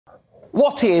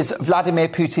what is Vladimir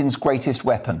Putin's greatest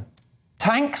weapon?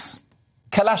 Tanks?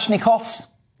 Kalashnikovs?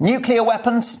 Nuclear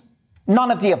weapons?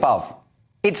 None of the above.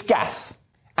 It's gas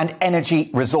and energy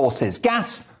resources.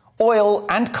 Gas, oil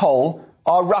and coal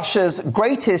are Russia's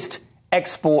greatest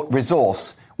export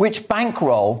resource, which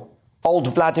bankroll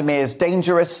old Vladimir's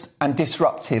dangerous and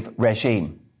disruptive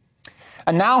regime.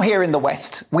 And now here in the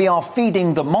West, we are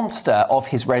feeding the monster of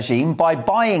his regime by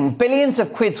buying billions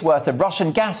of quid's worth of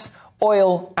Russian gas,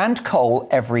 oil and coal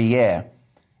every year.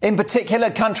 In particular,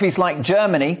 countries like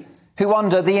Germany, who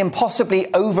under the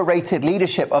impossibly overrated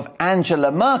leadership of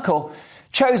Angela Merkel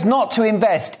chose not to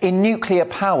invest in nuclear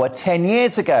power 10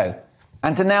 years ago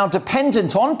and are now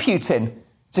dependent on Putin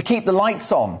to keep the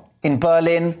lights on in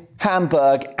Berlin,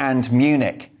 Hamburg and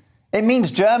Munich. It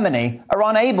means Germany are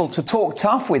unable to talk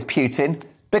tough with Putin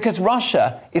because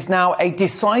Russia is now a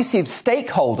decisive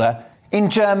stakeholder in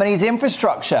Germany's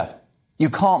infrastructure. You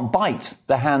can't bite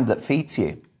the hand that feeds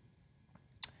you.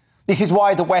 This is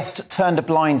why the West turned a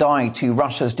blind eye to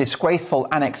Russia's disgraceful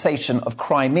annexation of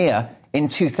Crimea in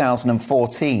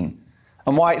 2014,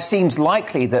 and why it seems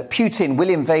likely that Putin will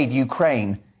invade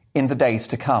Ukraine in the days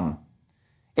to come.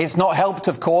 It's not helped,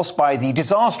 of course, by the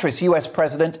disastrous US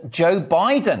President Joe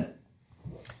Biden.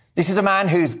 This is a man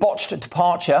whose botched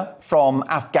departure from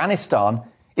Afghanistan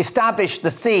established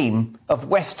the theme of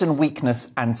Western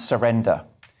weakness and surrender.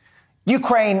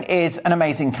 Ukraine is an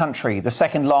amazing country, the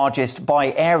second largest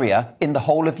by area in the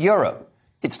whole of Europe.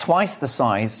 It's twice the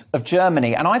size of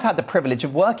Germany, and I've had the privilege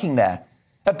of working there.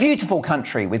 A beautiful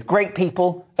country with great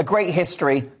people, a great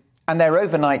history, and their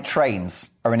overnight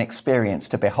trains are an experience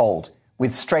to behold,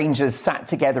 with strangers sat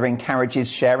together in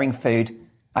carriages sharing food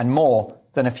and more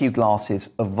than a few glasses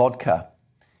of vodka.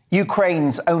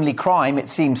 Ukraine's only crime, it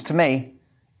seems to me,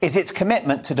 is its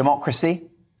commitment to democracy,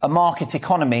 a market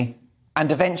economy, and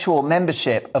eventual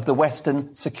membership of the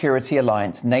Western Security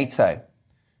Alliance, NATO.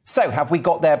 So, have we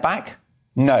got their back?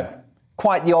 No.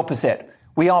 Quite the opposite.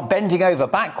 We are bending over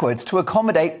backwards to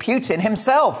accommodate Putin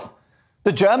himself.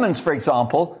 The Germans, for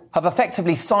example, have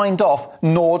effectively signed off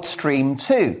Nord Stream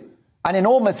 2, an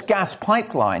enormous gas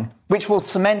pipeline which will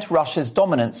cement Russia's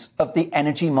dominance of the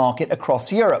energy market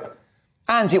across Europe.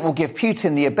 And it will give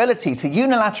Putin the ability to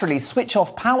unilaterally switch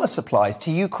off power supplies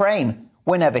to Ukraine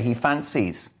whenever he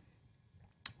fancies.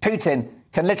 Putin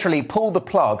can literally pull the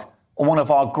plug on one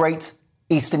of our great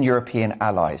Eastern European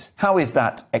allies. How is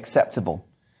that acceptable?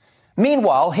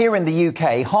 Meanwhile, here in the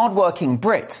UK, hard-working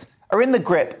Brits are in the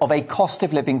grip of a cost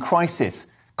of living crisis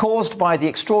caused by the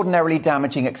extraordinarily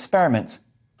damaging experiment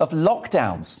of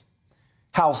lockdowns.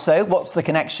 How so? What's the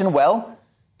connection? Well,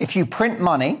 if you print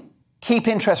money, keep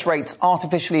interest rates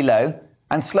artificially low,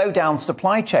 and slow down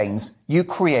supply chains, you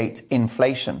create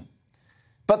inflation.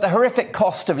 But the horrific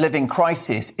cost of living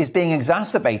crisis is being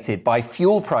exacerbated by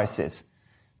fuel prices.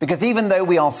 Because even though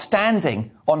we are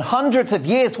standing on hundreds of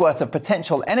years' worth of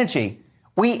potential energy,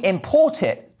 we import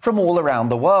it from all around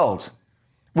the world.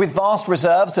 With vast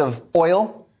reserves of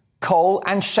oil, coal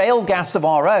and shale gas of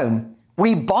our own,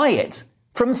 we buy it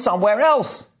from somewhere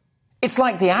else. It's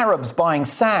like the Arabs buying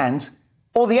sand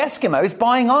or the Eskimos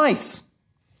buying ice.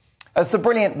 As the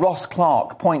brilliant Ross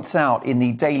Clark points out in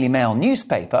the Daily Mail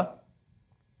newspaper,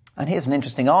 and here's an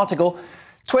interesting article,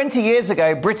 20 years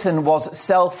ago, Britain was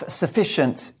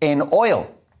self-sufficient in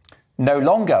oil. No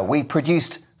longer. We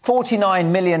produced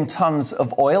 49 million tonnes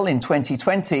of oil in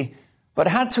 2020, but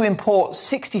had to import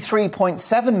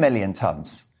 63.7 million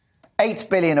tonnes, 8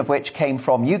 billion of which came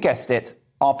from, you guessed it,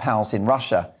 our pals in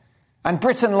Russia. And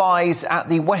Britain lies at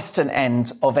the western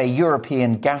end of a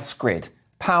European gas grid,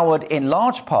 powered in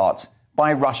large part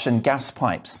by Russian gas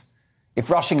pipes.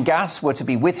 If Russian gas were to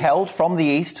be withheld from the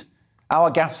east, our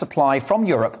gas supply from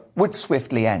Europe would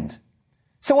swiftly end.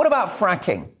 So what about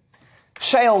fracking?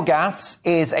 Shale gas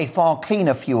is a far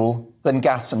cleaner fuel than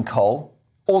gas and coal,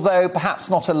 although perhaps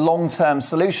not a long-term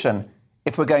solution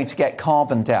if we're going to get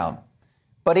carbon down.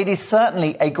 But it is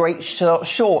certainly a great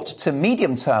short to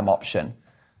medium-term option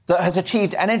that has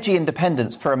achieved energy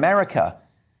independence for America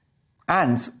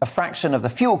and a fraction of the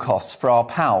fuel costs for our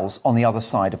pals on the other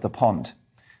side of the pond.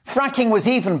 Fracking was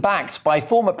even backed by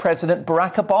former President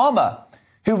Barack Obama,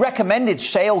 who recommended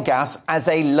shale gas as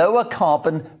a lower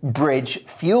carbon bridge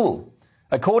fuel.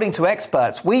 According to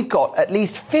experts, we've got at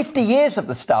least 50 years of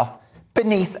the stuff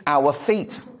beneath our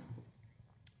feet.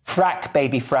 Frack,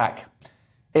 baby, frack.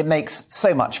 It makes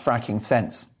so much fracking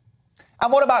sense.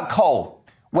 And what about coal?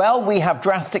 Well, we have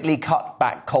drastically cut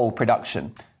back coal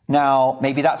production. Now,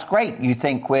 maybe that's great. You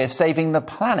think we're saving the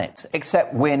planet,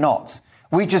 except we're not.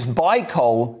 We just buy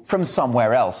coal from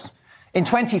somewhere else. In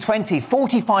 2020,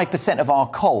 45% of our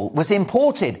coal was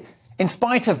imported, in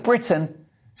spite of Britain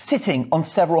sitting on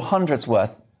several hundreds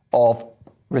worth of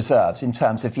reserves in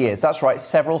terms of years. That's right,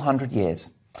 several hundred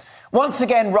years. Once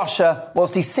again, Russia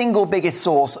was the single biggest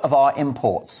source of our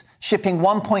imports, shipping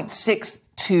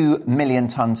 1.62 million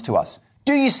tonnes to us.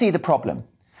 Do you see the problem?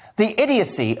 The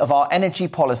idiocy of our energy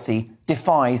policy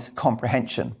defies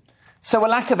comprehension. So a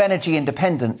lack of energy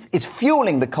independence is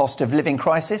fueling the cost of living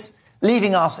crisis,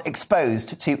 leaving us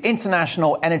exposed to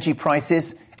international energy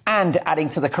prices and adding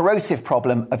to the corrosive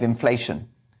problem of inflation.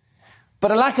 But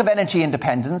a lack of energy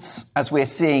independence, as we're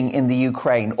seeing in the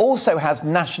Ukraine, also has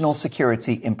national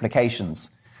security implications.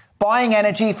 Buying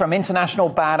energy from international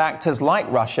bad actors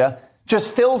like Russia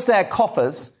just fills their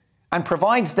coffers and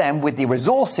provides them with the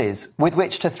resources with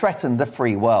which to threaten the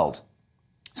free world.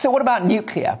 So what about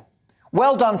nuclear?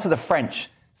 Well done to the French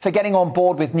for getting on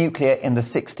board with nuclear in the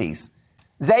 60s.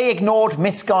 They ignored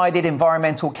misguided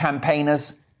environmental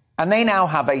campaigners, and they now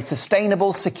have a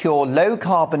sustainable, secure,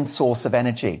 low-carbon source of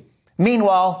energy.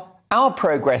 Meanwhile, our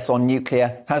progress on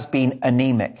nuclear has been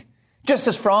anemic. Just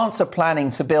as France are planning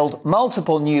to build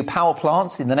multiple new power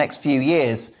plants in the next few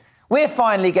years, we're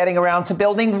finally getting around to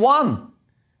building one,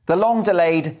 the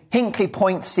long-delayed Hinkley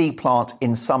Point C plant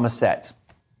in Somerset.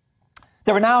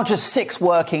 There are now just 6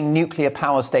 working nuclear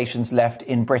power stations left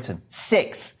in Britain.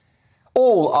 6.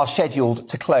 All are scheduled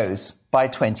to close by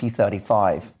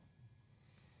 2035.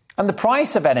 And the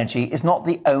price of energy is not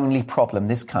the only problem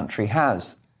this country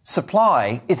has.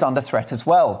 Supply is under threat as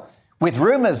well, with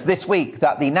rumours this week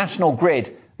that the national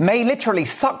grid may literally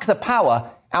suck the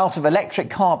power out of electric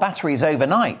car batteries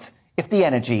overnight if the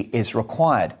energy is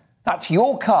required. That's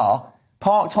your car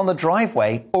parked on the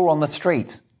driveway or on the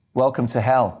street. Welcome to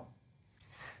hell.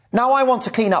 Now, I want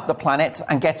to clean up the planet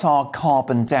and get our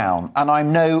carbon down, and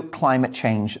I'm no climate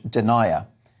change denier.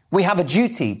 We have a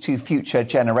duty to future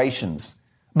generations.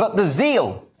 But the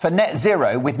zeal for net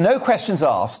zero, with no questions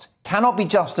asked, cannot be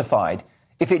justified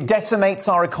if it decimates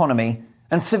our economy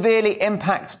and severely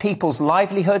impacts people's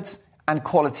livelihoods and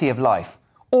quality of life,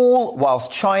 all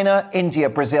whilst China, India,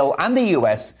 Brazil and the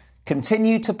US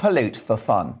continue to pollute for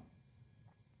fun.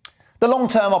 The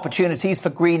long-term opportunities for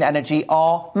green energy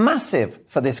are massive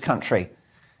for this country.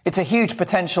 It's a huge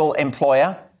potential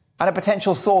employer and a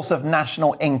potential source of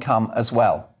national income as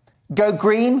well. Go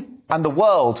green and the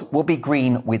world will be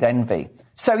green with envy.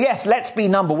 So yes, let's be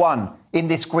number one in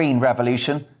this green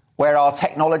revolution, where our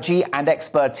technology and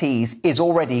expertise is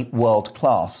already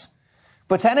world-class.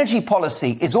 But energy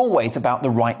policy is always about the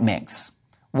right mix.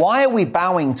 Why are we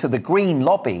bowing to the green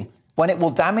lobby when it will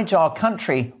damage our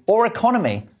country or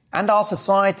economy and our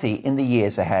society in the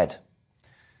years ahead?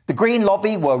 The green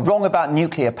lobby were wrong about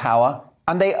nuclear power,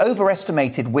 and they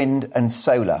overestimated wind and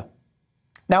solar.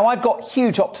 Now, I've got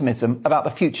huge optimism about the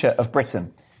future of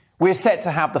Britain. We're set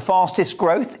to have the fastest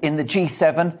growth in the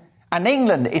G7, and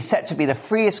England is set to be the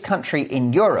freest country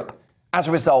in Europe as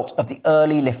a result of the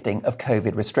early lifting of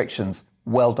COVID restrictions.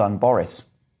 Well done, Boris.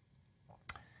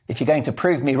 If you're going to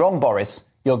prove me wrong, Boris,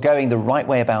 you're going the right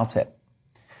way about it.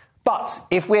 But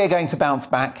if we're going to bounce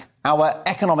back, our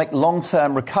economic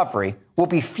long-term recovery will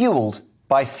be fueled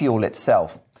by fuel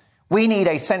itself. We need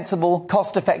a sensible,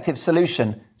 cost-effective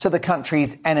solution to the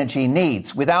country's energy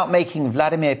needs without making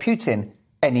Vladimir Putin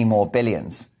any more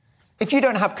billions. If you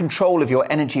don't have control of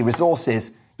your energy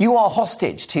resources, you are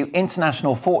hostage to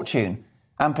international fortune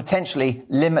and potentially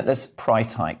limitless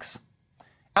price hikes.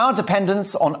 Our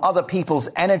dependence on other people's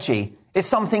energy is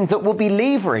something that will be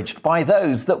leveraged by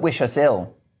those that wish us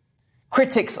ill.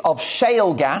 Critics of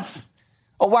shale gas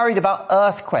are worried about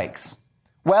earthquakes.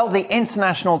 Well, the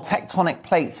international tectonic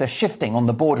plates are shifting on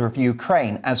the border of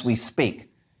Ukraine as we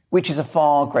speak, which is a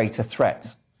far greater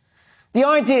threat. The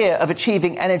idea of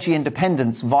achieving energy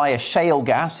independence via shale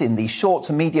gas in the short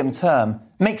to medium term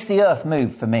makes the earth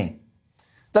move for me.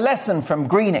 The lesson from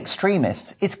green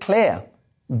extremists is clear.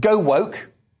 Go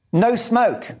woke, no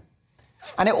smoke.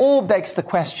 And it all begs the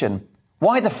question,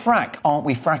 why the frack aren't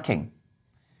we fracking?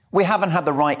 We haven't had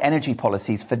the right energy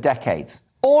policies for decades.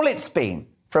 All it's been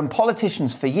from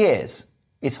politicians for years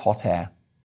is hot air.